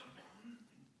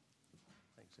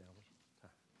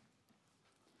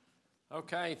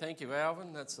Okay, thank you,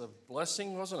 Alvin. That's a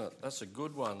blessing, wasn't it? That's a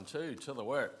good one too. To the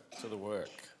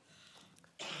work.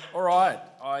 All right,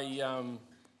 I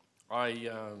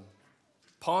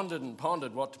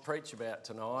pondered what to preach about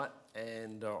tonight,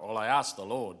 and I asked the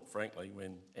Lord, frankly,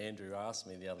 when Andrew asked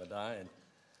me the other day, and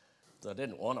I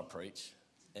didn't want to preach,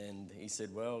 and he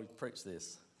said, "Well, preach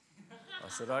this." I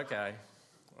said, "Okay,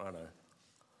 I know."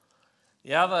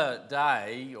 The other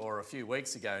day, or a few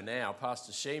weeks ago now,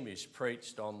 Pastor Sheemish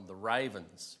preached on the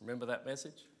ravens. Remember that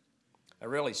message? It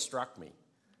really struck me,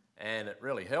 and it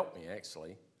really helped me,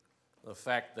 actually. The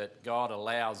fact that God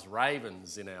allows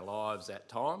ravens in our lives at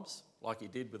times, like he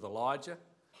did with Elijah,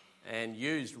 and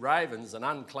used ravens, an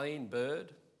unclean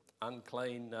bird,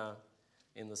 unclean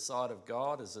in the sight of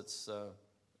God, as it's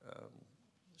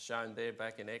shown there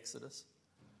back in Exodus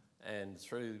and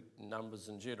through Numbers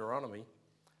and Deuteronomy.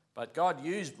 But God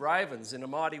used ravens in a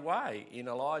mighty way in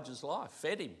Elijah's life,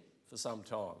 fed him for some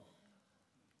time.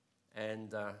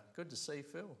 And good to see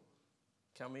Phil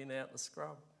come in out the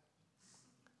scrub.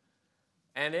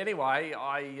 And anyway,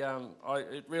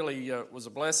 it really was a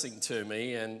blessing to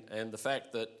me, and the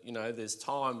fact that, there's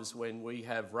times when we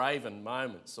have raven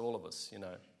moments, all of us,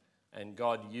 and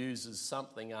God uses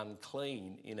something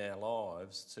unclean in our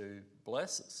lives to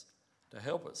bless us, to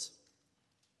help us.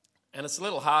 And it's a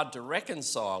little hard to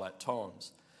reconcile at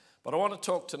times. But I want to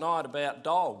talk tonight about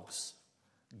dogs,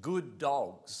 good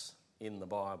dogs in the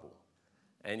Bible.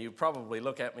 And you probably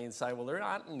look at me and say, well, there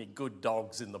aren't any good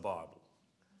dogs in the Bible.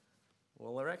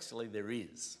 Well, there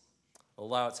is,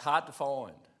 although it's hard to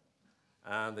find.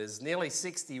 There's nearly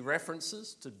 60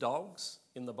 references to dogs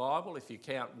in the Bible, if you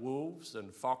count wolves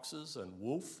and foxes and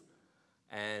wolf.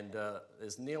 And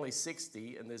there's nearly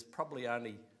 60, and there's probably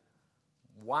only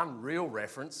one real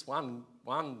reference, one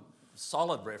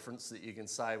solid reference that you can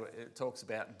say it talks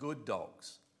about good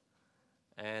dogs.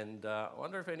 And I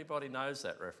wonder if anybody knows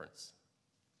that reference.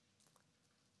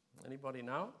 Anybody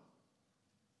know it?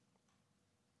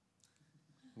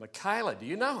 Michaela, do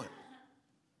you know it?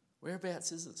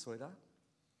 Whereabouts is it, sweetheart?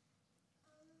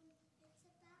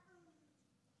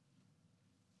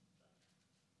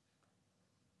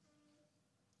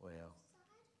 Well,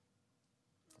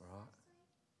 right.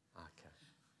 Okay.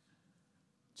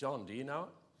 John, do you know it?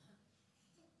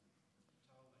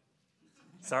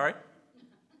 Sorry?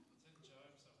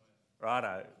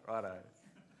 Righto.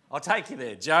 I'll take you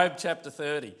there. Job chapter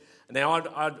 30. Now,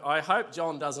 I hope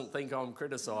John doesn't think I'm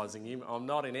criticising him. I'm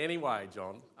not in any way,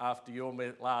 John. After your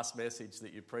last message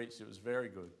that you preached, it was very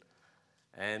good.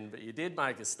 But you did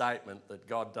make a statement that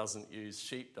God doesn't use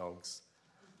sheepdogs.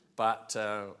 But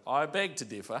I beg to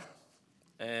differ,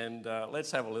 and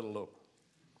let's have a little look.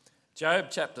 Job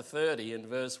chapter 30 and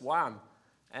verse 1.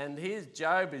 And here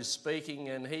Job is speaking,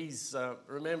 and he's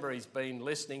been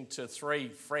listening to three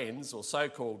friends, or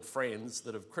so-called friends,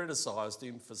 that have criticised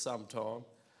him for some time.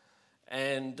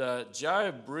 And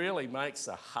Job really makes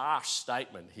a harsh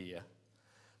statement here,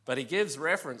 but he gives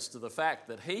reference to the fact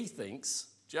that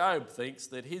Job thinks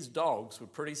that his dogs were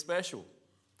pretty special.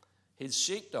 His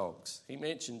sheepdogs. He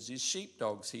mentions his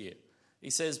sheepdogs here. He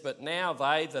says, "But now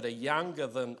they that are younger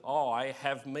than I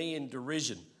have me in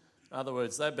derision." In other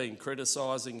words, they've been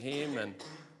criticising him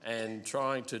and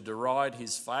trying to deride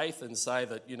his faith and say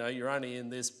that, you're only in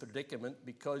this predicament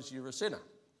because you're a sinner.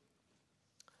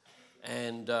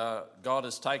 And God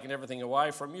has taken everything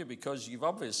away from you because you've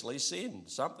obviously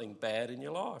sinned, something bad in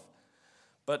your life.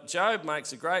 But Job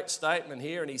makes a great statement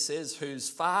here, and he says, whose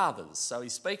fathers. So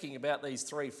he's speaking about these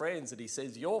three friends, and he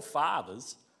says, your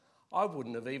fathers, I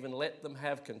wouldn't have even let them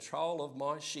have control of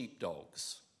my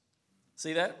sheepdogs.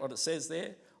 See that, what it says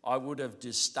there? I would have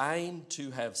disdained to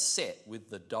have set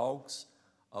with the dogs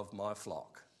of my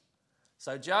flock.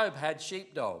 So Job had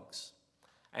sheepdogs.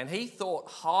 And he thought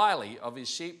highly of his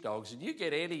sheepdogs. And you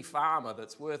get any farmer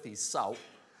that's worth his salt,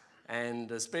 and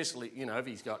especially, if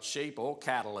he's got sheep or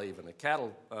cattle even, a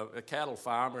cattle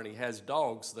farmer, and he has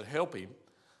dogs that help him,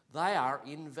 they are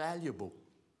invaluable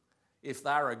if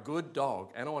they're a good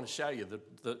dog. And I want to show you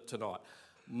tonight.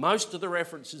 Most of the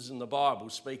references in the Bible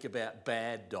speak about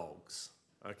bad dogs,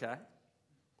 okay?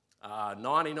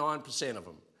 99% of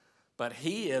them. But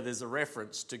here there's a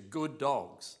reference to good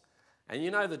dogs. And you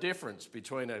know the difference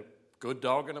between a good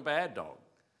dog and a bad dog.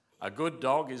 A good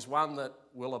dog is one that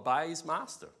will obey his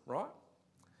master, right?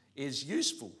 Is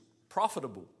useful,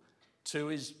 profitable to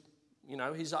his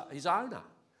owner.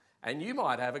 And you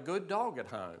might have a good dog at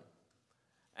home.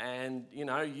 And,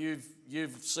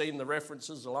 you've seen the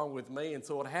references along with me and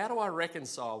thought, how do I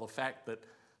reconcile the fact that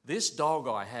this dog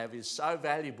I have is so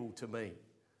valuable to me?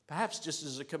 Perhaps just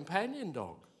as a companion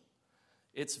dog.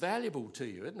 It's valuable to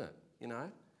you, isn't it?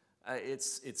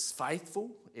 It's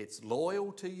faithful, it's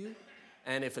loyal to you.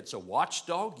 And if it's a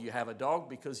watchdog, you have a dog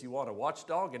because you want a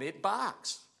watchdog, and it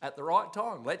barks at the right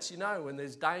time, lets you know when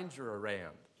there's danger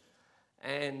around.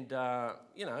 And,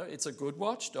 it's a good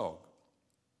watchdog.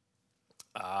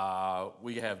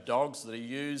 We have dogs that are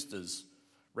used as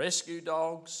rescue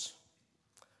dogs,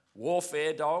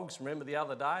 warfare dogs. Remember the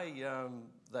other day,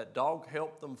 that dog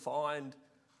helped them find,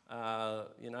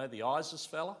 the ISIS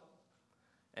fella,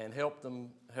 and helped them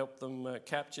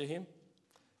capture him,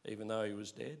 even though he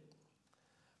was dead.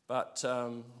 But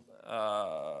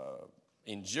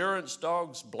endurance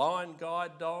dogs, blind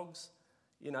guide dogs,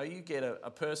 you get a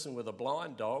person with a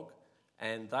blind dog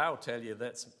and they'll tell you,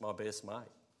 that's my best mate.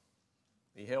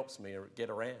 He helps me get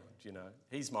around,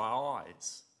 He's my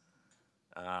eyes.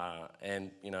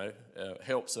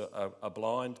 Helps a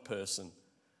blind person.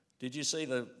 Did you see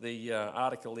the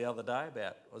article the other day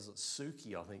about, was it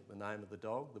Suki, I think the name of the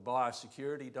dog, the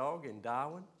biosecurity dog in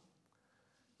Darwin?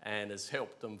 And has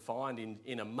helped them find,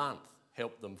 in a month,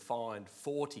 helped them find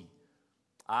 40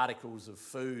 articles of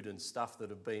food and stuff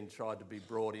that have been tried to be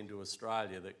brought into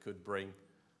Australia that could bring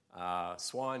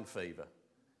swine fever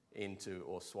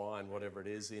or swine, whatever it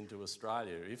is, into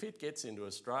Australia. If it gets into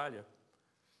Australia,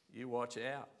 you watch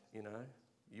out,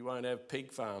 You won't have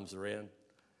pig farms around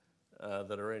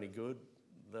that are any good.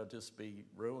 They'll just be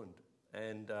ruined.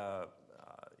 And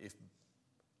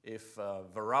if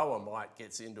Varroa mite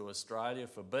gets into Australia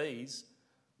for bees,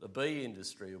 the bee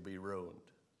industry will be ruined,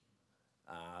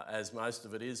 as most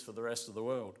of it is for the rest of the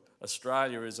world.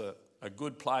 Australia is a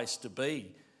good place to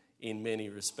be in many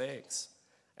respects.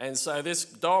 And so this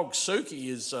dog, Suki,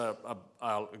 is a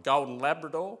golden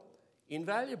Labrador,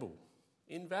 invaluable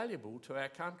to our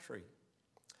country.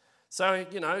 So,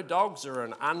 dogs are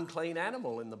an unclean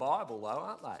animal in the Bible, though,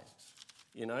 aren't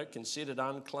they? Considered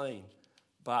unclean.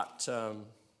 But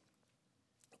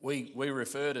we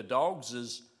refer to dogs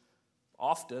as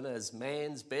often as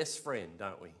man's best friend,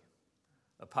 don't we?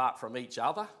 Apart from each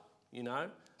other,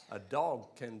 a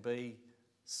dog can be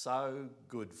so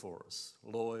good for us,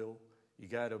 loyal. You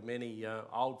go to many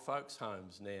old folks'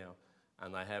 homes now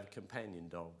and they have companion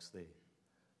dogs there,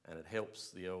 and it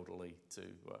helps the elderly to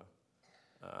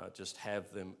just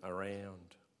have them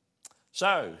around.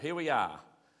 So here we are.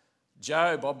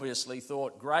 Job obviously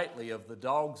thought greatly of the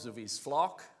dogs of his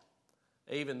flock,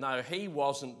 even though he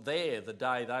wasn't there the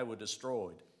day they were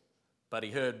destroyed. But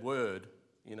he heard word,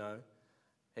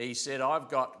 He said, I've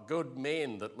got good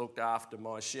men that looked after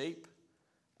my sheep,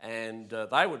 and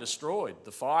they were destroyed.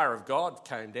 The fire of God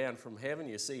came down from heaven,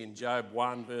 you see in Job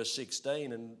 1 verse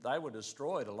 16, and they were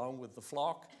destroyed along with the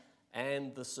flock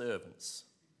and the servants.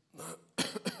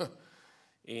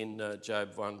 In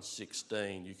Job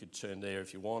 1:16, you could turn there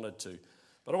if you wanted to.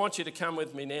 But I want you to come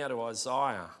with me now to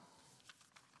Isaiah.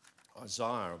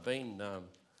 Isaiah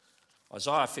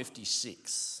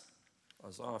 56.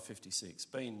 Isaiah 56.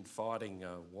 Been fighting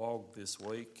a wog this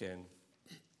week, and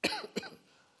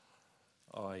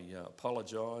I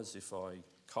apologise if I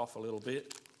cough a little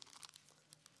bit.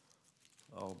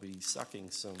 I'll be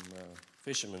sucking some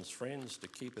Fisherman's Friends to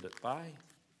keep it at bay.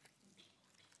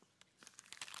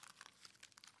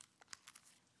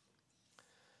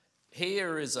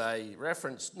 Here is a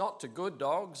reference not to good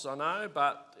dogs, I know,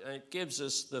 but it gives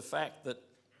us the fact that,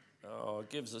 it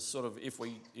gives us sort of, if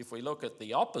we look at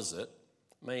the opposite,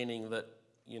 meaning that,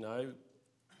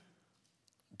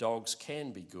 dogs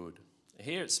can be good.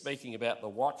 Here it's speaking about the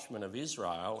watchmen of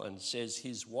Israel and says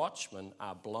his watchmen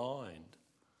are blind.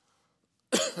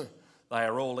 They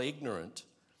are all ignorant.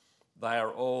 They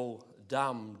are all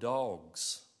dumb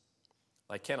dogs.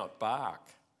 They cannot bark.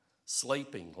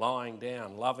 Sleeping, lying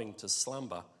down, loving to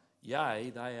slumber. Yea,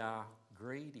 they are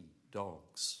greedy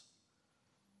dogs,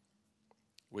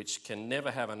 which can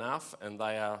never have enough, and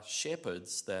they are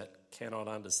shepherds that cannot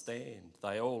understand.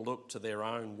 They all look to their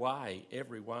own way,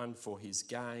 every one for his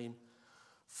gain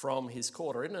from his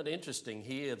quarter. Isn't it interesting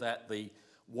here that the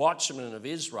watchmen of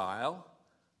Israel,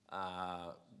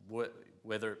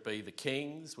 whether it be the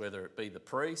kings, whether it be the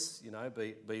priests,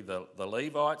 be the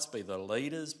Levites, be the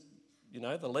leaders,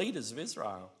 the leaders of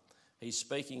Israel. He's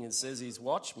speaking and says his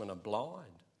watchmen are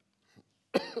blind.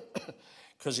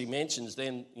 Because he mentions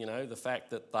then, the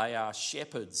fact that they are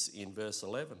shepherds in verse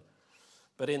 11.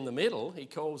 But in the middle, he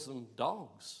calls them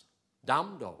dogs,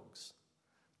 dumb dogs.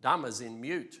 Dumb as in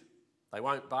mute. They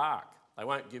won't bark. They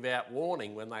won't give out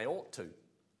warning when they ought to.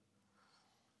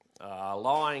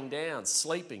 Lying down,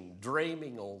 sleeping,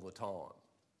 dreaming all the time,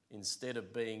 instead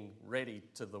of being ready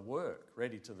to the work,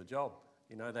 ready to the job.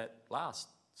 That last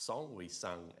song we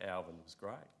sung, Alvin, was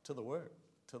great. To the work,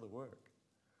 to the work.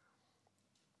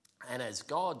 And as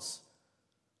God's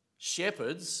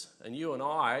shepherds, and you and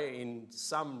I, in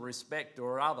some respect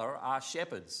or other, are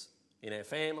shepherds in our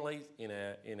families, in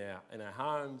our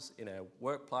homes, in our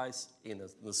workplace, in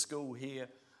the school here.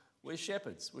 We're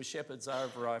shepherds. We're shepherds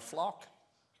over a flock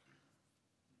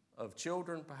of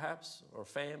children, perhaps, or a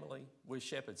family. We're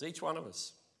shepherds, each one of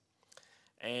us.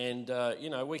 And,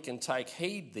 we can take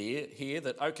heed here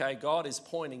that, okay, God is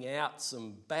pointing out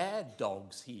some bad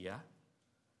dogs here.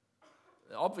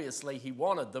 Obviously, he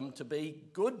wanted them to be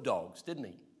good dogs, didn't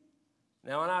he?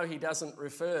 Now, I know he doesn't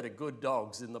refer to good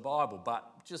dogs in the Bible,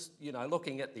 but just,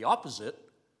 looking at the opposite,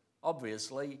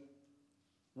 obviously,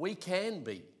 we can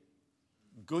be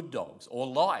good dogs or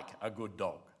like a good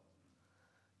dog.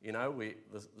 The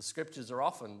scriptures are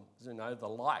often, the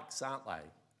likes, aren't they?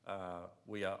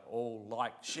 We are all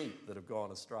like sheep that have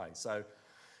gone astray. So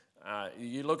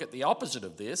you look at the opposite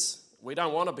of this. We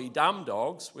don't want to be dumb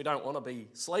dogs. We don't want to be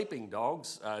sleeping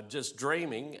dogs, just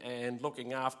dreaming and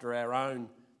looking after our own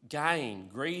gain,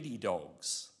 greedy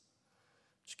dogs,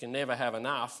 which can never have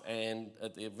enough. And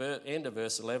at the end of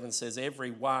verse 11 says, every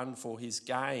one for his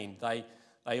gain.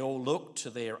 They all look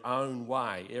to their own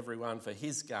way, everyone for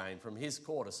his gain, from his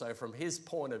quarter, so from his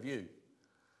point of view.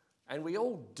 And we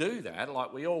all do that,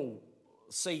 like we all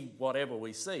see whatever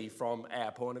we see from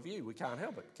our point of view. We can't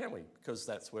help it, can we? Because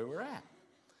that's where we're at.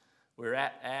 We're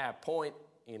at our point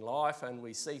in life and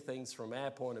we see things from our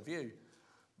point of view.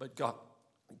 But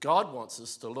God wants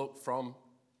us to look from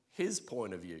his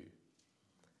point of view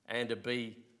and to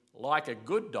be like a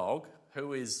good dog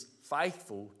who is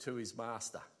faithful to his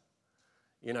master.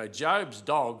 Job's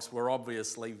dogs were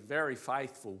obviously very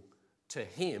faithful to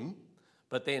him,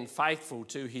 but then faithful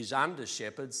to his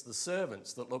under-shepherds, the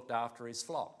servants that looked after his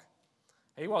flock.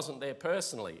 He wasn't there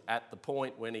personally at the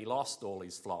point when he lost all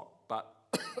his flock, but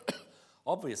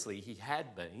obviously he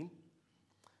had been.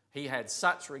 He had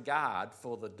such regard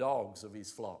for the dogs of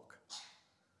his flock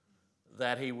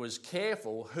that he was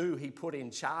careful who he put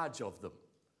in charge of them.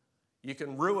 You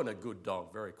can ruin a good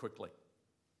dog very quickly.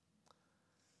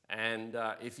 And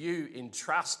if you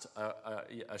entrust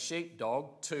a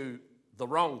sheepdog to the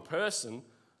wrong person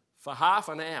for half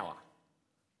an hour,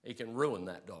 he can ruin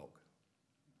that dog.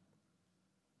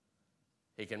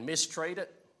 He can mistreat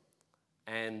it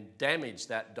and damage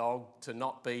that dog to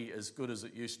not be as good as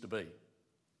it used to be.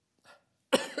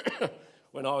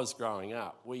 When I was growing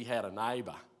up, we had a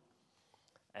neighbour,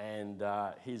 and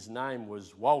his name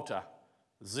was Walter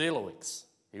Zielowicz.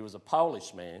 He was a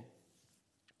Polish man.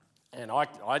 And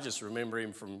I just remember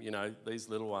him from, these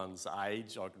little ones'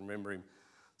 age. I can remember him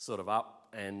sort of up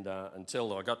and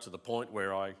until I got to the point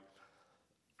where I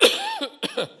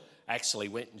actually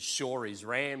went and shore his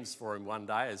rams for him one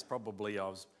day. I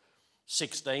was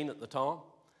 16 at the time.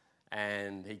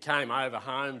 And he came over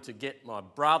home to get my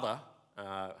brother,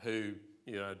 who,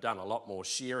 done a lot more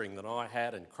shearing than I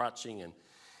had and crutching. And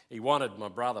he wanted my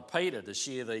brother Peter to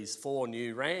shear these 4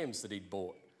 new rams that he'd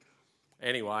bought.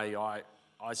 Anyway,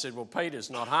 I said, well, Peter's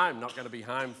not home, not going to be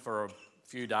home for a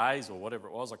few days or whatever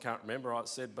it was, I can't remember. I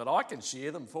said, but I can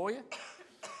shear them for you.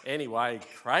 Anyway,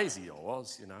 crazy I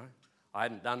was, I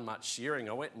hadn't done much shearing.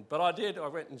 I went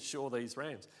and shore these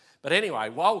rams. But anyway,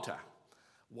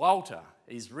 Walter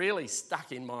is really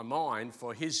stuck in my mind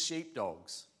for his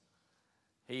sheepdogs.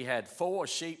 He had 4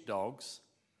 sheepdogs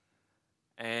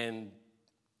and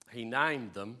he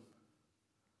named them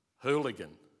Hooligan,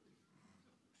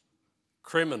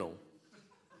 Criminal,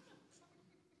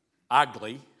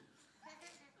 Ugly,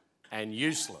 and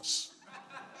Useless.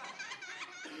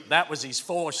 That was his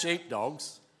 4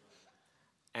 sheepdogs,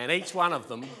 and each one of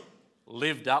them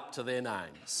lived up to their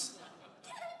names.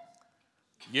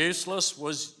 Useless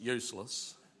was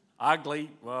useless. Ugly,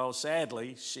 well,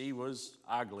 sadly, she was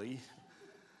ugly.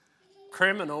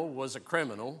 Criminal was a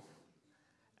criminal,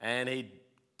 and he'd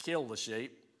kill the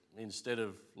sheep instead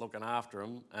of looking after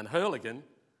them. And Hooligan,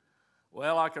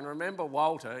 well, I can remember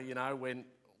Walter,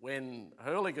 when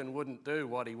Hooligan wouldn't do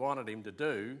what he wanted him to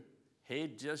do,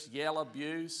 he'd just yell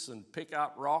abuse and pick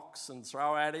up rocks and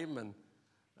throw at him.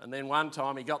 And then one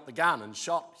time he got the gun and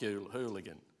shot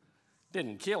Hooligan.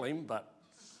 Didn't kill him, but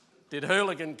did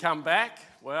Hooligan come back?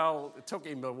 Well, it took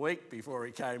him a week before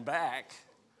he came back.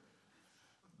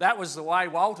 That was the way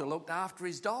Walter looked after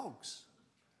his dogs.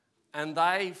 And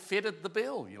they fitted the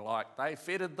bill, they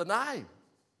fitted the name.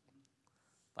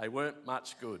 They weren't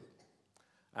much good.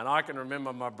 And I can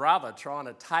remember my brother trying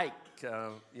to take,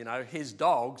 his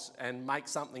dogs and make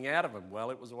something out of them. Well,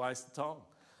 it was a waste of time.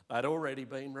 They'd already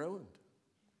been ruined.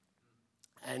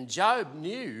 And Job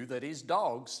knew that his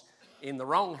dogs in the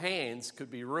wrong hands could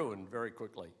be ruined very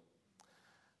quickly.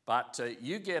 But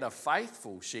you get a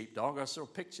faithful sheepdog. I saw a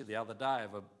picture the other day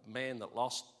of a man that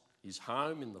lost his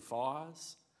home in the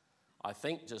fires. I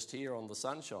think just here on the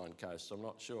Sunshine Coast, I'm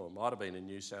not sure. It might have been in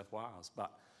New South Wales.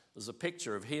 But there's a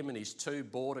picture of him and his 2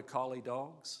 border collie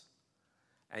dogs.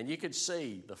 And you could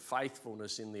see the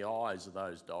faithfulness in the eyes of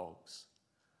those dogs.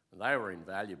 And they were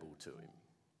invaluable to him.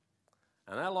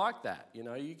 And I like that. You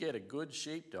know, you get a good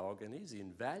sheepdog and he's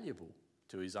invaluable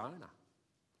to his owner.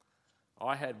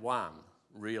 I had one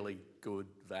really good,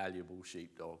 valuable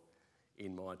sheepdog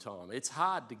in my time. It's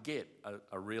hard to get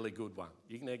a really good one.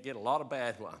 You can get a lot of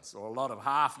bad ones or a lot of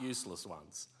half useless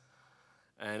ones.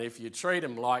 And if you treat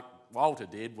them like Walter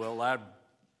did, well, they're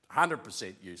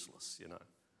 100% useless, you know.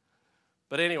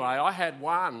 But anyway, I had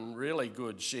one really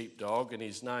good sheepdog and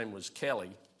his name was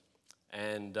Kelly.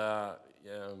 And I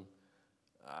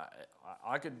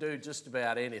could do just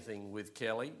about anything with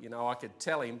Kelly. You know, I could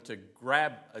tell him to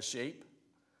grab a sheep,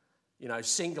 you know,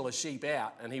 single a sheep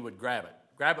out, and he would grab it.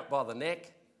 Grab it by the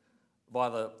neck, by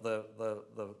the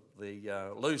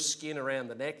loose skin around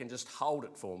the neck, and just hold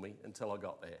it for me until I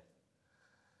got there.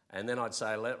 And then I'd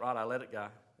say, let it go,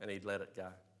 and he'd let it go.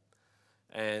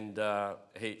 And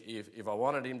if I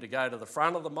wanted him to go to the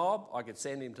front of the mob, I could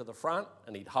send him to the front,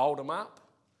 and he'd hold him up.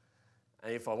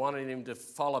 And if I wanted him to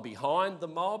follow behind the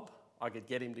mob, I could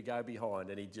get him to go behind,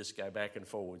 and he'd just go back and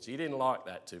forwards. He didn't like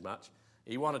that too much.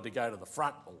 He wanted to go to the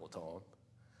front all the time.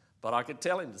 But I could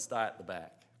tell him to stay at the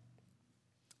back.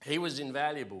 He was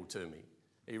invaluable to me.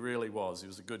 He really was. He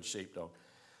was a good sheepdog.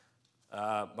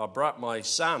 My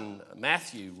son,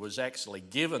 Matthew, was actually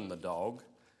given the dog.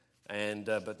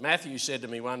 But Matthew said to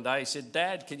me one day, he said,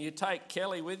 "Dad, can you take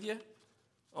Kelly with you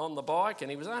on the bike?"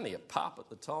 And he was only a pup at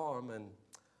the time. And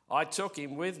I took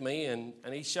him with me, and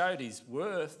he showed his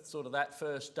worth sort of that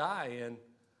first day. And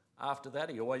after that,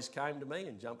 he always came to me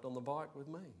and jumped on the bike with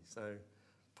me. So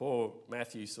poor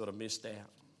Matthew sort of missed out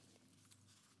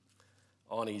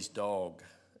on his dog.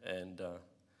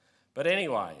 But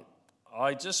anyway,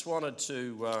 I just wanted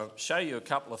to show you a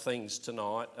couple of things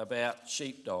tonight about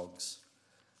sheepdogs.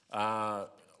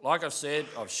 Like I've said,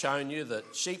 I've shown you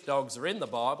that sheepdogs are in the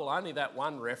Bible, only that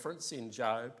one reference in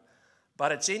Job.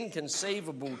 But it's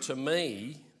inconceivable to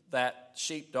me that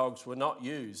sheepdogs were not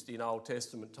used in Old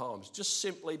Testament times, just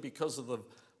simply because of the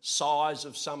size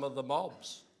of some of the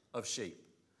mobs of sheep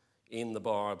in the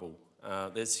Bible.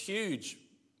 There's huge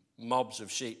mobs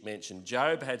of sheep mentioned.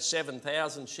 Job had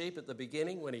 7,000 sheep at the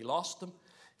beginning when he lost them.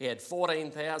 He had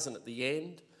 14,000 at the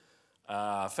end.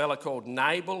 A fella called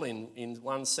Nabal in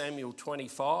 1 Samuel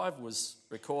 25 was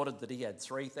recorded that he had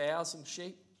 3,000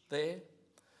 sheep there.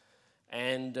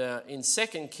 And in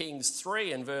 2 Kings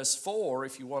 3 and verse 4,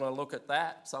 if you want to look at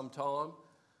that sometime,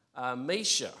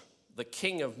 Mesha, the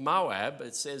king of Moab,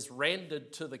 it says,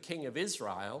 rendered to the king of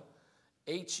Israel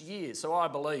each year. So I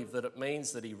believe that it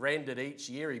means that he rendered each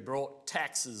year. He brought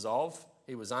taxes of.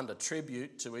 He was under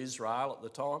tribute to Israel at the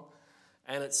time.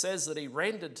 And it says that he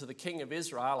rendered to the king of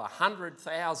Israel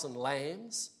 100,000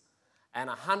 lambs and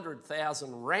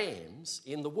 100,000 rams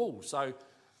in the wool. So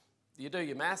you do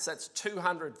your maths, that's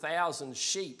 200,000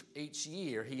 sheep each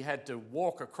year he had to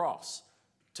walk across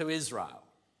to Israel.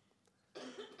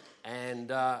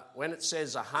 And when it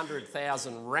says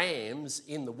 100,000 rams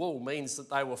in the wool, means that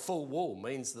they were full wool,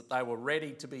 means that they were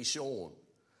ready to be shorn.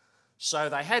 So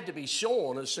they had to be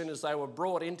shorn as soon as they were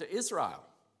brought into Israel,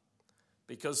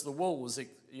 because the wool was,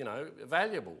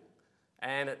 valuable.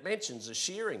 And it mentions a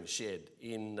shearing shed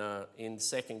in 2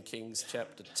 Kings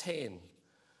chapter 10.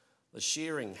 The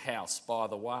shearing house by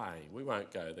the way. We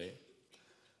won't go there.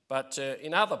 But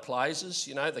in other places,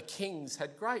 the kings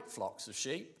had great flocks of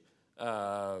sheep.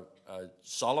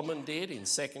 Solomon did in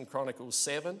 2 Chronicles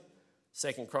 7,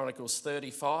 2 Chronicles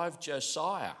 35,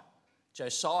 Josiah.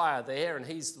 Josiah there, and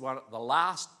he's the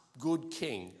last good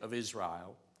king of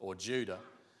Israel, or Judah.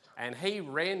 And he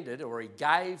rendered, or he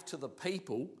gave to the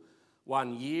people,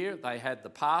 one year they had the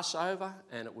Passover,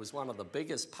 and it was one of the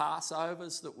biggest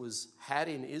Passovers that was had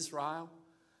in Israel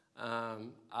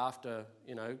after,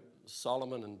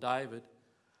 Solomon and David.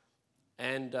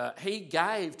 And he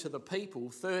gave to the people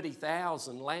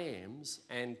 30,000 lambs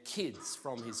and kids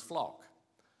from his flock.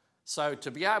 So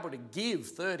to be able to give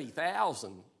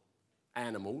 30,000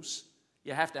 animals,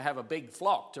 you have to have a big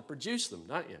flock to produce them,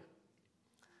 don't you?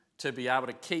 To be able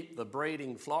to keep the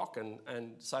breeding flock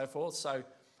and so forth. So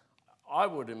I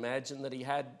would imagine that he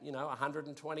had,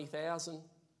 120,000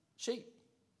 sheep.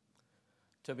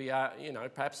 To be,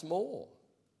 perhaps more.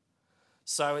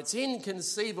 So it's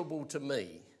inconceivable to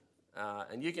me,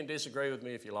 and you can disagree with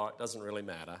me if you like, doesn't really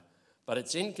matter, but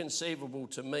it's inconceivable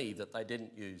to me that they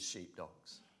didn't use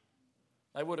sheepdogs.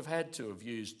 They would have had to have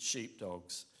used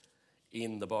sheepdogs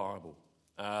in the Bible.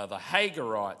 The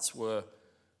Hagarites were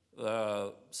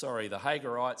the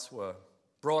Hagarites were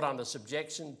brought under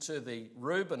subjection to the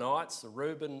Reubenites, the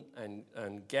Reuben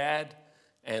and Gad,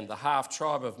 and the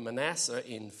half-tribe of Manasseh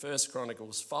in 1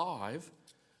 Chronicles 5,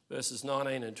 verses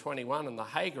 19 and 21, and the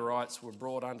Hagarites were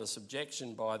brought under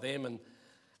subjection by them,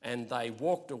 and they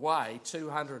walked away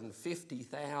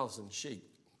 250,000 sheep.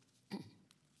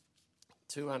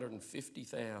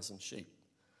 250,000 sheep.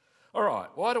 All right,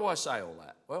 why do I say all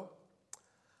that? Well,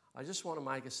 I just want to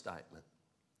make a statement.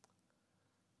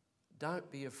 Don't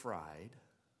be afraid.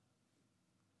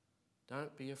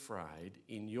 Don't be afraid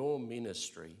in your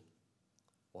ministry,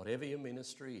 whatever your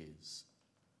ministry is,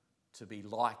 to be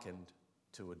likened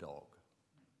to a dog.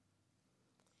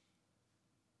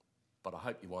 But I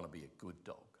hope you want to be a good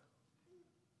dog.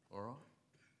 All right?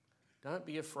 Don't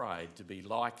be afraid to be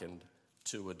likened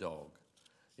to a dog.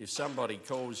 If somebody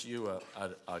calls you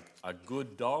a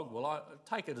good dog, well, I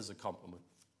take it as a compliment.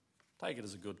 Take it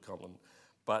as a good compliment.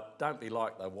 But don't be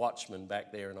like the watchman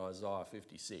back there in Isaiah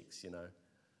 56,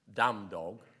 dumb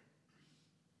dog.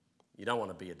 You don't want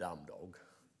to be a dumb dog,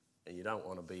 and you don't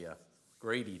want to be a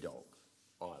greedy dog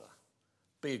either.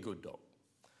 Be a good dog.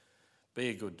 Be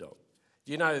a good dog.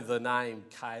 Do you know the name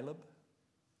Caleb?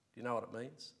 Do you know what it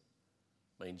means?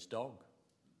 It means dog.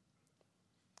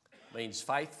 It means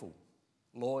faithful,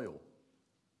 loyal.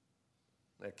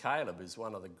 Now, Caleb is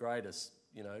one of the greatest,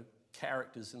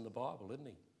 characters in the Bible, isn't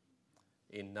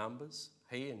he? In Numbers,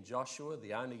 he and Joshua,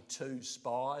 the only two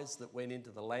spies that went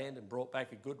into the land and brought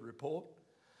back a good report.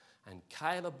 And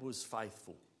Caleb was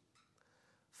faithful.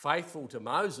 Faithful to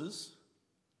Moses,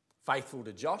 faithful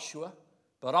to Joshua,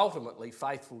 but ultimately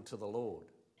faithful to the Lord.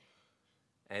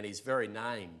 And his very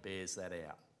name bears that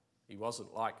out. He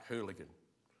wasn't like hooligan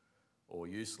or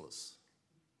useless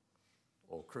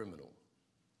or criminal.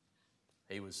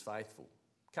 He was faithful.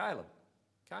 Caleb,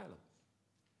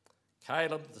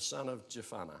 the son of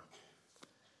Jephunneh,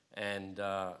 and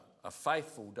a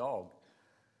faithful dog.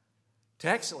 To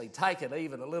actually take it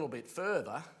even a little bit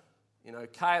further,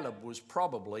 Caleb was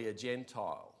probably a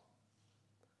Gentile.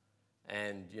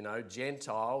 And,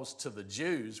 Gentiles to the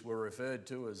Jews were referred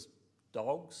to as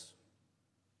dogs.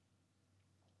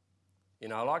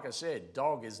 Like I said,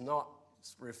 dog is not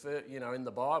referred, in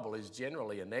the Bible is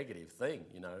generally a negative thing,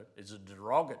 It's a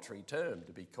derogatory term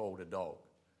to be called a dog.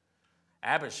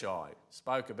 Abishai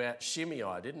spoke about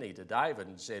Shimei, didn't he, to David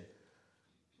and said,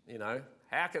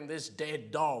 how can this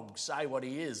dead dog say what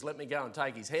he is? Let me go and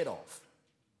take his head off.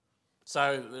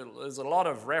 So there's a lot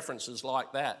of references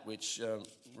like that which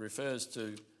refers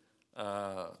to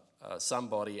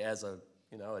somebody as a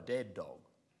dead dog,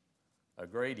 a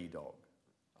greedy dog,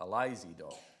 a lazy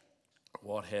dog,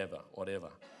 whatever.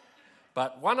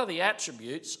 But one of the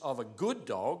attributes of a good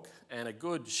dog, and a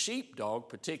good sheepdog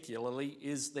particularly,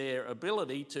 is their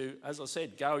ability to, as I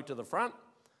said, go to the front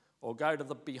or go to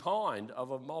the behind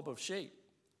of a mob of sheep.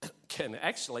 Can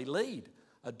actually lead.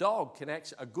 A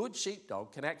good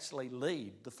sheepdog can actually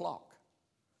lead the flock.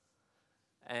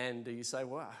 And you say,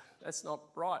 well, that's not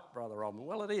right, Brother Robin.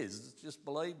 Well, it is. Just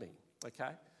believe me,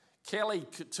 okay? Kelly,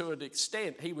 to an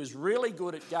extent, he was really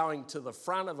good at going to the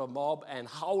front of a mob and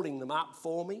holding them up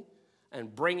for me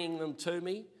and bringing them to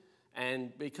me.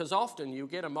 And because often you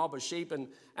get a mob of sheep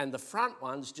and the front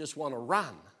ones just want to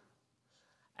run.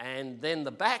 And then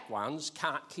the back ones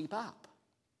can't keep up,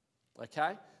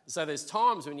 okay? So there's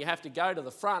times when you have to go to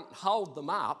the front and hold them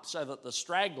up so that the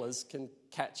stragglers can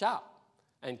catch up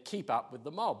and keep up with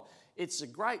the mob. It's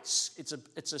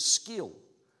a skill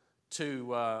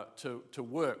to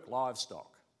work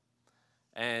livestock.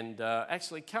 And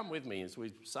actually, come with me as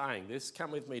we're saying this.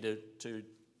 Come with me to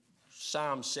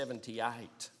Psalm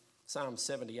 78. Psalm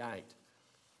 78.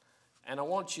 And I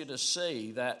want you to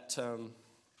see that, I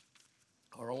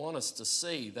want us to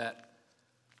see that,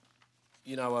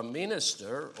 a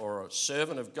minister or a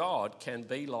servant of God can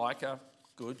be like a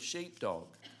good sheepdog.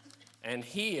 And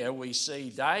here we see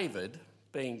David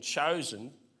being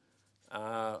chosen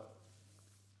by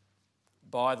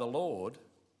the Lord.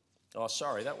 Oh,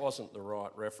 sorry, that wasn't the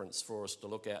right reference for us to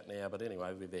look at now, but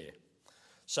anyway, we're there.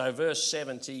 So verse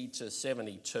 70 to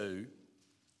 72,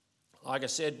 like I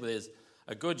said, there's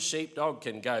a good sheepdog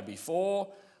can go before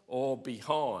or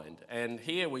behind. And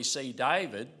here we see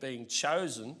David being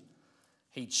chosen.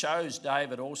 He chose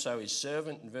David, also his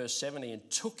servant, in verse 70, and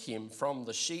took him from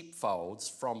the sheepfolds,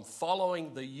 from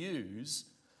following the ewes,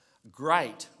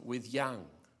 great with young.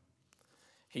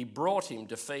 He brought him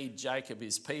to feed Jacob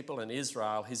his people and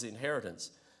Israel his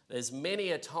inheritance. There's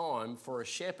many a time for a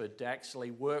shepherd to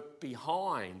actually work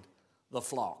behind the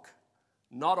flock,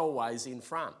 not always in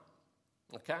front,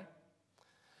 okay?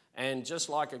 And just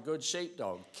like a good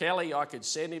sheepdog, Kelly, I could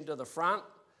send him to the front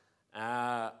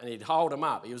and he'd hold them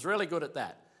up. He was really good at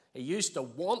that. He used to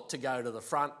want to go to the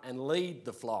front and lead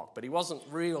the flock, but he wasn't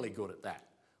really good at that.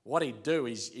 What he'd do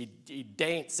is he'd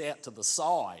dance out to the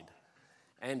side.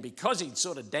 And because he'd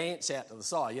sort of dance out to the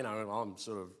side, I'm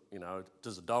sort of,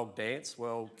 does a dog dance?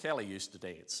 Well, Kelly used to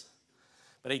dance.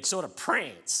 But he'd sort of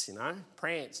prance,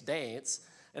 dance,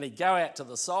 and he'd go out to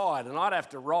the side, and I'd have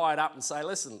to ride up and say,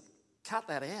 listen, cut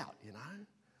that out,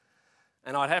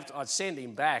 And I'd send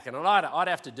him back, and I'd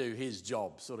have to do his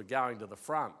job, sort of going to the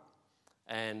front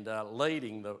and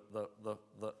leading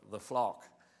the flock.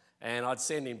 And I'd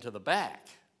send him to the back.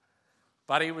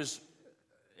 But he was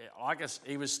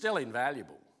still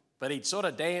invaluable. But he'd sort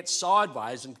of dance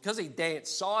sideways, and because he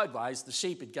danced sideways, the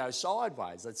sheep would go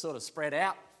sideways. They'd sort of spread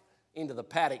out into the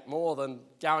paddock more than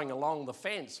going along the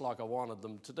fence like I wanted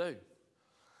them to do.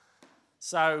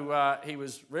 So he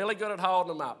was really good at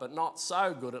holding them up, but not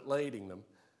so good at leading them.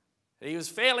 He was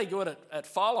fairly good at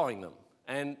following them.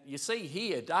 And you see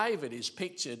here, David is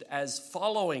pictured as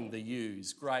following the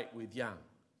ewes, great with young.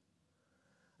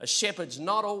 A shepherd's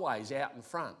not always out in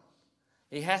front.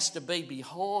 He has to be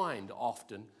behind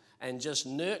often and just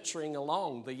nurturing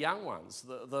along the young ones,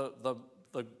 the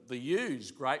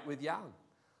ewes, great with young.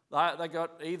 They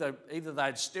got either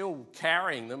they're still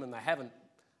carrying them and they haven't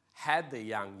had their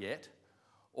young yet,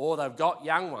 or they've got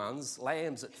young ones,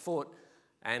 lambs at foot,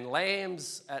 and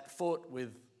lambs at foot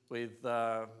with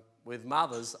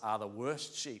mothers are the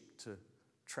worst sheep to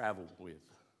travel with,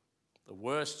 the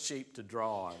worst sheep to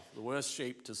drive, the worst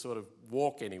sheep to sort of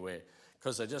walk anywhere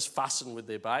because they're just fussing with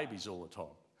their babies all the time.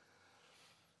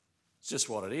 It's just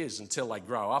what it is until they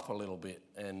grow up a little bit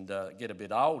and get a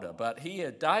bit older. But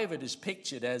here, David is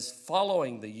pictured as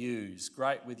following the ewes,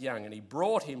 great with young, and he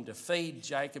brought him to feed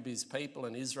Jacob his people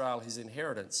and Israel his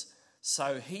inheritance.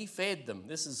 So he fed them.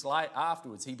 This is late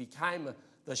afterwards. He became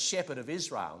the shepherd of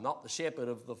Israel, not the shepherd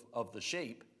of the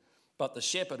sheep, but the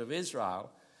shepherd of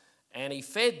Israel. And he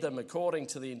fed them according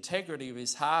to the integrity of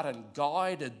his heart and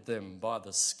guided them by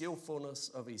the skillfulness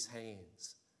of his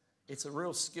hands. It's a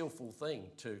real skillful thing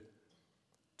to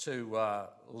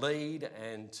lead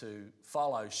and to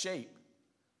follow sheep.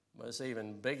 But it's an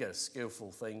even bigger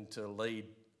skillful thing to lead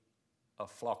a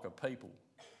flock of people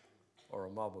or a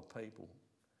mob of people.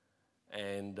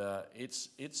 And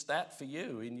it's that for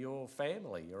you in your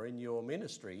family or in your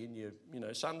ministry, in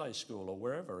your Sunday school or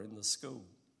wherever in the school.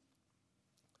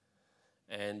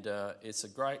 And it's a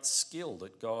great skill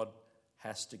that God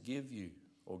has to give you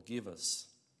or give us.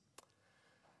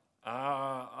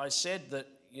 I said that,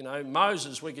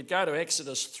 Moses, we could go to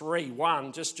Exodus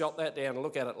 3:1, just jot that down and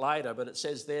look at it later, but it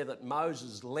says there that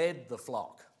Moses led the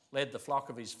flock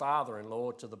of his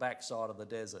father-in-law to the backside of the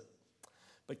desert.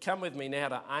 But come with me now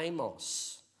to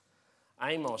Amos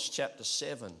chapter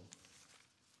 7.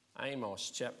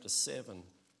 Amos chapter 7.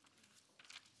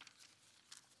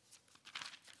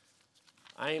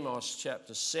 Amos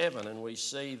chapter 7, and we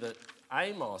see that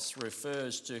Amos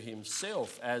refers to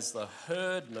himself as the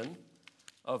herdman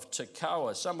of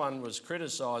Tekoa. Someone was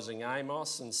criticising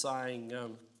Amos and saying,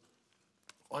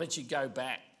 why don't you go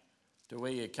back to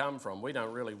where you come from? We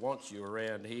don't really want you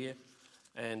around here.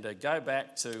 And go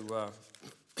back to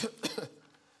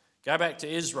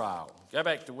Israel. Go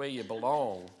back to where you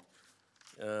belong.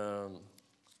 Hosea,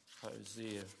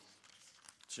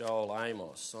 Joel,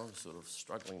 Amos. I'm sort of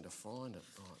struggling to find it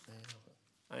right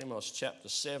now. Amos chapter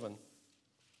 7.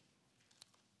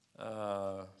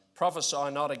 Prophesy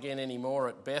not again anymore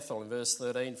at Bethel in verse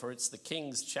 13, for it's the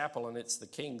king's chapel and it's the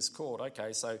king's court.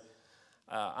 Okay, so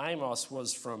Amos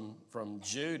was from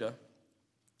Judah,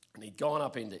 and he'd gone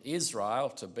up into Israel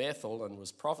to Bethel and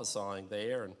was prophesying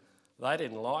there, and they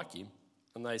didn't like him.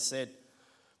 And they said,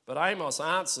 but Amos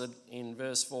answered in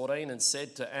verse 14 and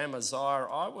said to Amaziah,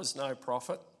 I was no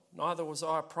prophet, neither was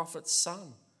I a prophet's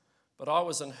son, but I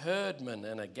was an herdman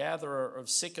and a gatherer of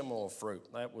sycamore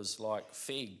fruit. That was like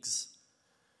figs.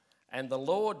 And the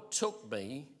Lord took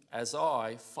me as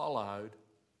I followed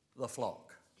the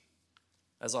flock.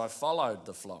 As I followed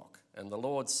the flock. And the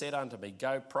Lord said unto me,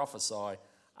 go prophesy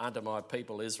unto my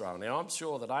people Israel. Now I'm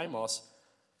sure that Amos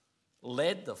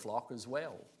led the flock as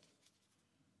well.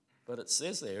 But it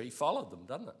says there he followed them,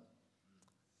 doesn't it?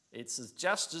 It's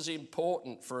just as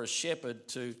important for a shepherd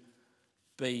to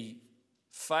be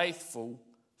faithful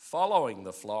following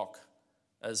the flock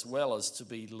as well as to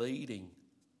be leading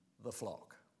the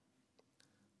flock.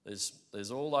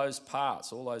 There's all those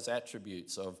parts, all those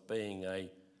attributes of being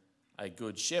a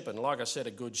good shepherd. And like I said,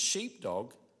 a good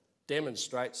sheepdog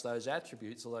demonstrates those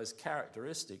attributes or those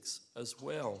characteristics as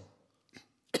well.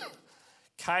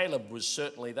 Caleb was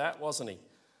certainly that, wasn't he?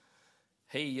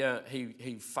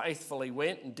 He faithfully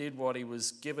went and did what he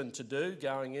was given to do,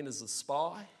 going in as a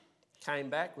spy, came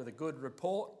back with a good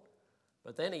report,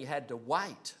 but then he had to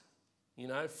wait,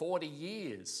 40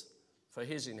 years for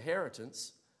his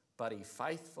inheritance, but he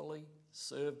faithfully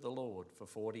served the Lord for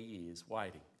 40 years,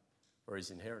 waiting for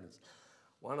his inheritance.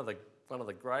 One of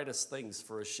the greatest things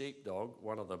for a sheepdog,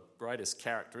 one of the greatest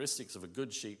characteristics of a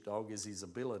good sheepdog is his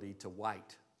ability to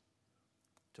wait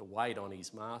on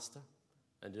his master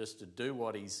and just to do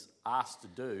what he's asked to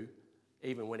do,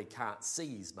 even when he can't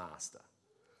see his master.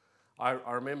 I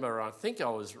remember, I think I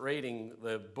was reading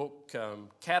the book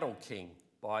Cattle King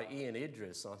by Ian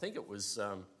Idris. I think it was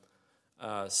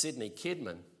Sidney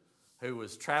Kidman, who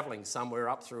was travelling somewhere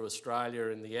up through Australia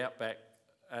in the outback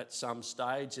at some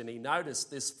stage, and he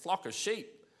noticed this flock of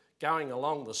sheep going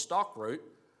along the stock route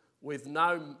with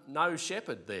no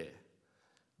shepherd there,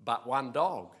 but one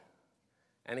dog.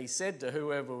 And he said to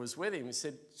whoever was with him, he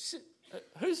said,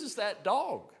 "Whose is that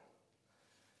dog?"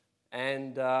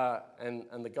 And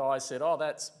the guy said, "Oh,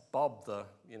 that's Bob the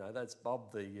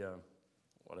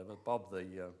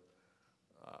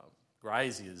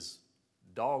grazier's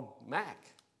dog, Mac.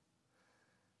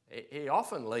 He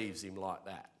often leaves him like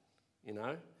that,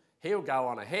 He'll go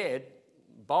on ahead,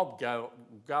 Bob go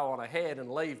on ahead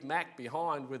and leave Mac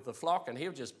behind with the flock, and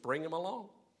he'll just bring him along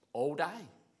all day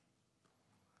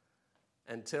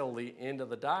until the end of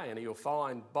the day, and he'll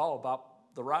find Bob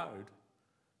up the road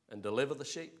and deliver the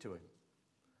sheep to him."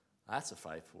 That's a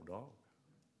faithful dog.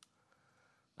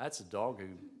 That's a dog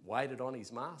who waited on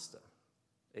his master,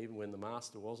 even when the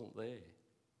master wasn't there.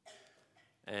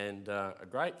 And a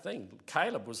great thing.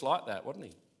 Caleb was like that, wasn't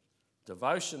he?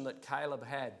 Devotion that Caleb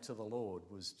had to the Lord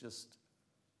was just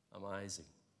amazing.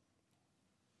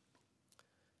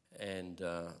 And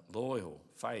loyal,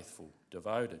 faithful,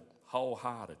 devoted,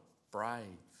 wholehearted,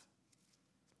 brave.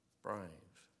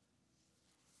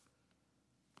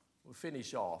 We'll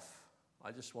finish off.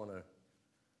 I just want to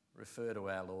refer to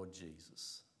our Lord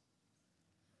Jesus.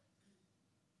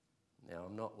 Now,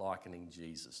 I'm not likening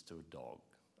Jesus to a dog,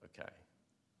 okay?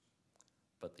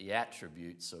 But the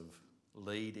attributes of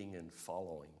leading and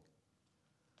following,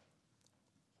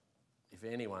 if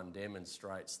anyone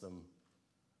demonstrates them,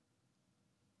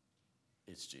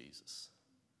 it's Jesus.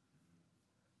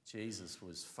 Jesus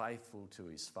was faithful to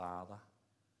his Father.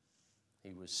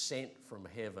 He was sent from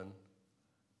heaven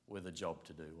with a job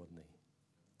to do, wasn't he?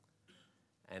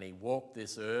 And he walked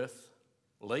this earth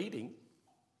leading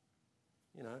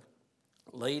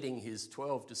his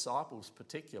 12 disciples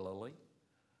particularly.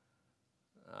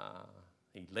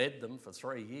 He led them for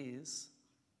 3 years.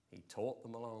 He taught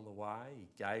them along the way. He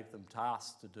gave them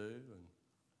tasks to do.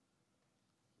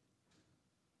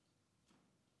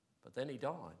 But then he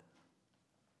died.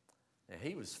 Now,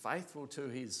 he was faithful to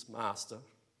his master,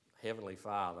 Heavenly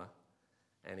Father,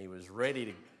 and he was ready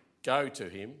to go to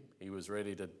him. He was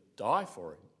ready to die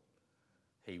for him.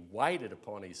 He waited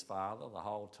upon his Father the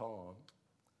whole time.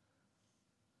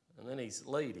 And then he's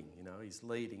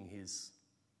leading his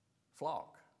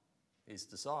flock, his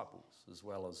disciples, as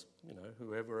well as,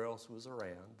 whoever else was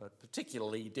around. But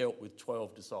particularly he dealt with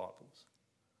 12 disciples.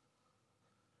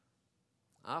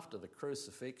 After the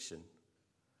crucifixion,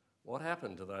 what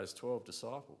happened to those 12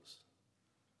 disciples?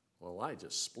 Well, they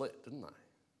just split, didn't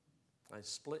they? They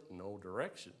split in all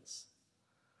directions.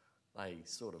 They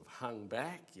sort of hung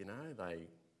back, they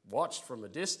watched from a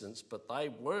distance, but they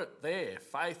weren't there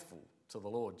faithful to the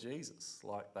Lord Jesus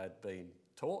like they'd been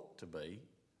taught to be.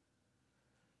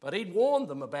 But he'd warned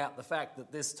them about the fact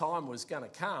that this time was going to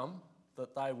come,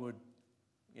 that they would,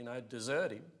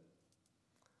 desert him.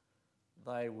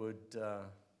 They would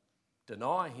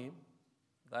deny him.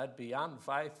 They'd be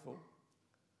unfaithful.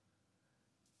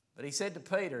 But he said to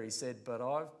Peter, "But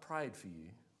I've prayed for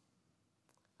you,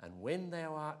 and when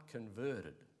thou art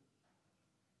converted,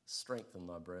 strengthen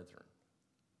thy brethren."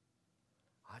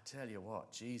 I tell you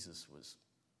what, Jesus was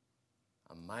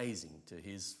amazing to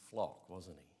his flock,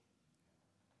 wasn't he?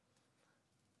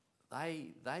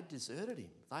 They deserted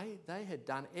him. They had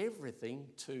done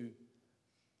everything to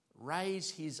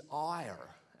raise his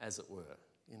ire, as it were,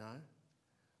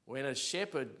 When a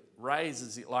shepherd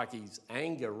raises it, like his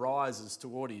anger rises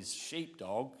toward his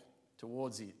sheepdog,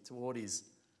 toward his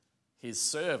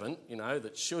servant,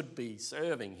 that should be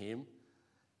serving him.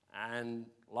 And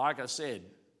like I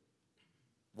said,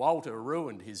 Walter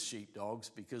ruined his sheepdogs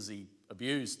because he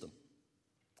abused them.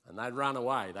 And they'd run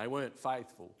away. They weren't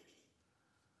faithful.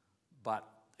 But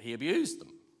he abused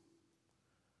them.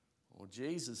 Well,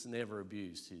 Jesus never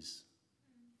abused his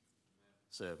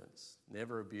servants,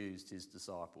 never abused his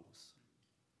disciples.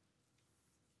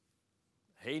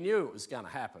 He knew it was going to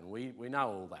happen. We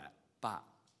know all that. But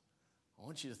I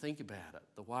want you to think about it,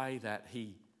 the way that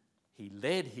he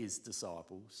led his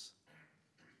disciples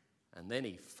and then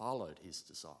he followed his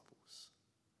disciples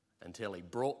until he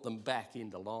brought them back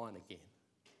into line again.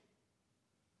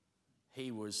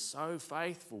 He was so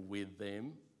faithful with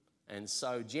them and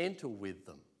so gentle with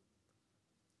them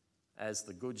as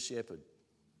the good shepherd,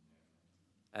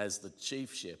 as the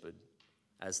chief shepherd,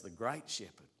 as the great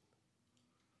shepherd.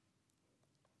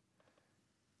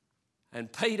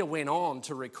 And Peter went on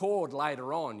to record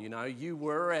later on, you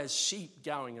were as sheep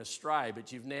going astray,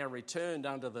 but you've now returned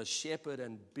unto the shepherd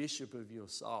and bishop of your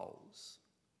souls.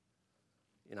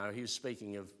 He was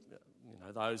speaking of,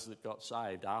 those that got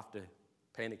saved after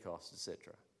Pentecost,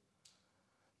 etc.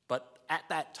 But at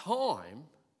that time,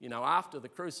 after the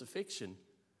crucifixion,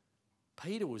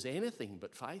 Peter was anything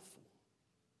but faithful.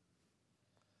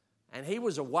 And he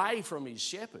was away from his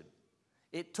shepherd.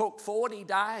 It took 40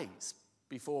 days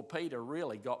before Peter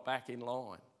really got back in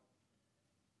line.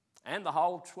 And the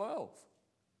whole 12.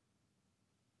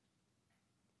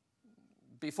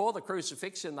 Before the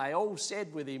crucifixion, they all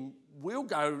said with him, "We'll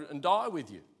go and die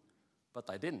with you." But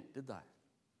they didn't, did they?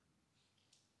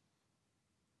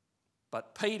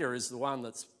 But Peter is the one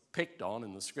that's picked on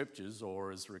in the scriptures,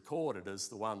 or is recorded as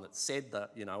the one that said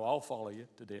that, "I'll follow you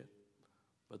to death."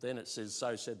 But then it says,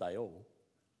 so said they all.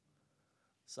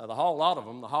 So the whole lot of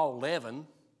them, the whole 11,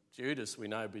 Judas we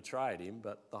know betrayed him,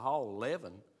 but the whole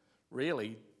 11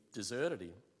 really deserted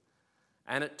him.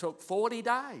 And it took 40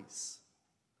 days.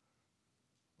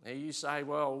 Now you say,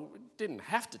 well, it didn't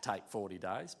have to take 40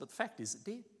 days, but the fact is it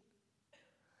did.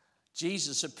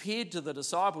 Jesus appeared to the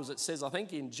disciples. It says, I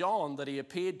think in John, that he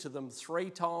appeared to them 3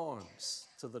 times,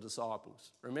 to the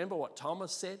disciples. Remember what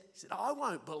Thomas said? He said, I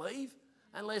won't believe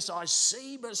unless I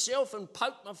see myself and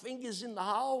poke my fingers in the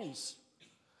holes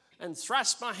and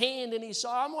thrust my hand in his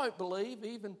side. I won't believe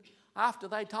even after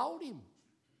they told him.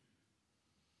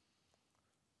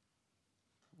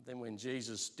 Then when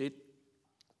Jesus did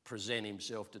present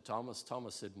himself to Thomas,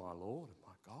 Thomas said, my Lord and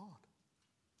my God.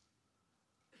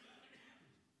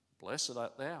 Blessed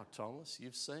art thou, Thomas,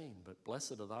 you've seen, but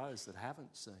blessed are those that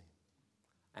haven't seen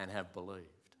and have believed.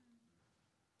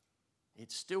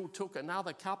 It still took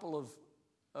another couple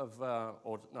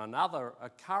or another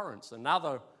occurrence,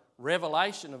 another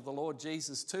revelation of the Lord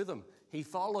Jesus to them. He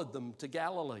followed them to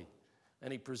Galilee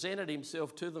and he presented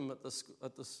himself to them at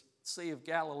the Sea of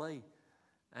Galilee.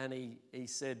 And he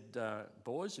said,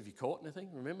 boys, have you caught anything?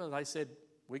 Remember, they said,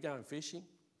 we're going fishing.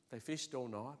 They fished all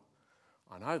night.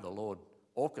 I know the Lord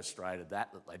orchestrated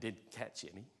that they didn't catch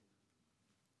any,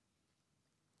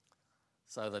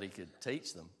 so that he could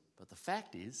teach them. But the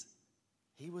fact is,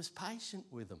 he was patient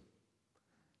with them.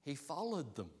 He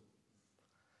followed them.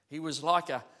 He was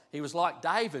like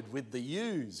David with the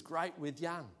ewes, great with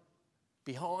young,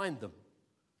 behind them.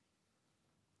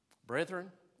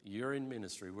 Brethren, you're in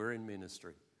ministry, we're in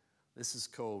ministry. This is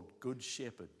called Good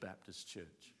Shepherd Baptist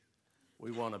Church.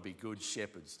 We want to be good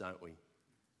shepherds, don't we,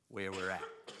 where we're at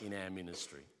in our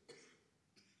ministry.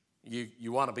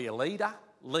 You want to be a leader?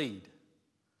 Lead.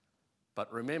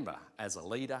 But remember, as a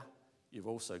leader, you've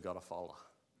also got to follow.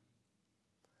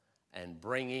 And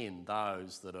bring in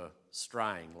those that are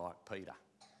straying like Peter.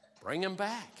 Bring them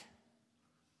back.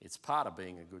 It's part of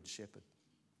being a good shepherd.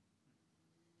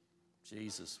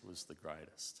 Jesus was the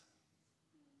greatest.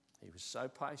 He was so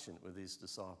patient with his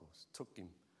disciples. Took him,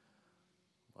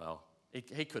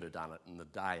 he could have done it in the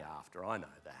day after, I know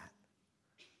that.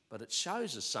 But it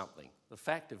shows us something, the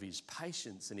fact of his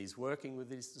patience and his working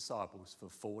with his disciples for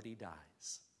 40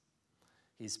 days.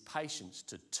 His patience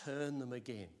to turn them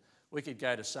again. We could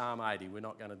go to Psalm 80. We're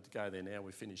not going to go there now,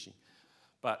 we're finishing.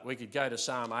 But we could go to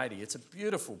Psalm 80. It's a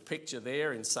beautiful picture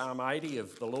there in Psalm 80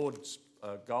 of the Lord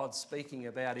God speaking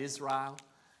about Israel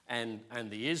and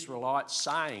the Israelites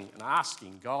saying and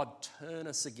asking, God, turn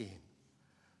us again.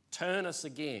 Turn us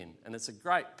again. And it's a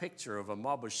great picture of a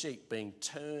mob of sheep being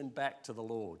turned back to the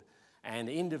Lord and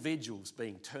individuals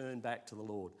being turned back to the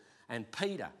Lord. And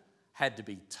Peter had to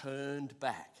be turned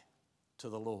back to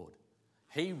the Lord.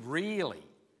 He really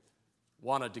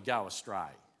wanted to go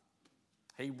astray.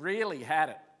 He really had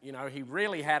it, he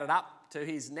really had it up to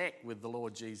his neck with the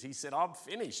Lord Jesus. He said, I'm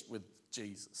finished with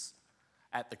Jesus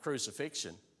at the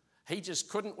crucifixion. He just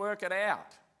couldn't work it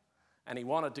out and he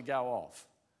wanted to go off.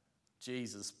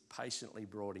 Jesus patiently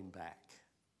brought him back.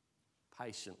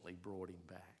 Patiently brought him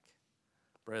back.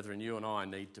 Brethren, you and I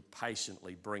need to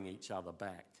patiently bring each other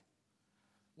back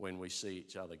when we see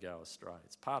each other go astray.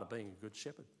 It's part of being a good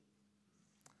shepherd.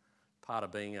 Part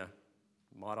of being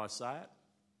might I say it,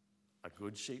 a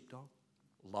good sheepdog,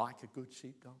 like a good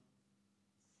sheepdog.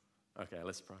 Okay,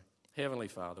 let's pray. Heavenly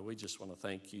Father, we just want to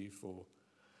thank you for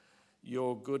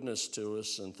your goodness to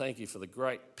us, and thank you for the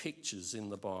great pictures in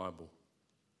the Bible,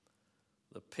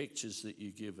 the pictures that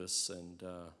you give us, and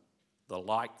the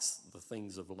likes, the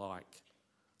things of like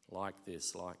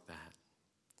this, like that.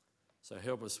 So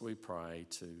help us, we pray,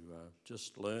 to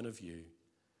just learn of you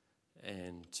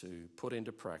and to put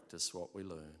into practice what we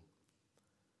learn,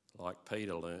 like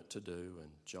Peter learnt to do, and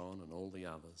John and all the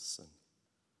others. And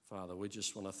Father, we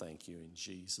just want to thank you in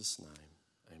Jesus'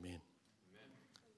 name. Amen.